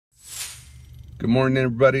Good morning,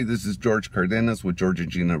 everybody. This is George Cardenas with George and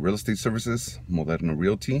Gina Real Estate Services, Moderno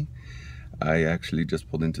Realty. I actually just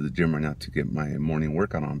pulled into the gym right now to get my morning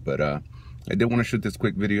workout on, but I did want to shoot this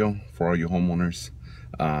quick video for all you homeowners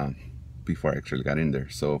before I actually got in there.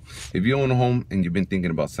 So if you own a home and you've been thinking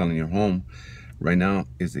about selling your home, right now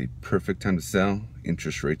is a perfect time to sell.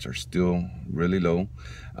 Interest rates are still really low.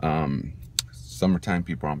 Summertime,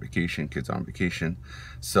 people are on vacation, kids are on vacation.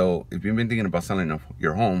 So if you've been thinking about selling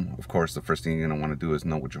your home, of course, the first thing you're gonna wanna do is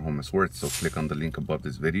know what your home is worth. So click on the link above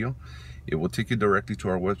this video. It will take you directly to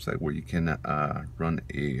our website where you can run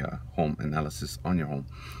a home analysis on your home.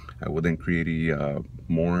 I will then create a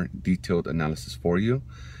more detailed analysis for you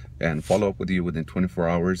and follow up with you within 24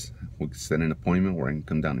 hours. We'll set an appointment where I can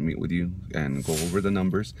come down and meet with you and go over the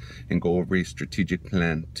numbers and go over a strategic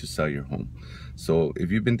plan to sell your home. So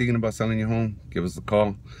if you've been thinking about selling your home, give us a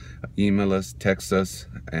call, email us, text us,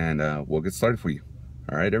 and we'll get started for you.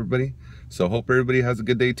 All right, everybody. So hope everybody has a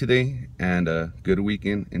good day today and a good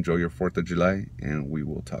weekend. Enjoy your 4th of July, and we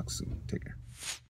will talk soon. Take care.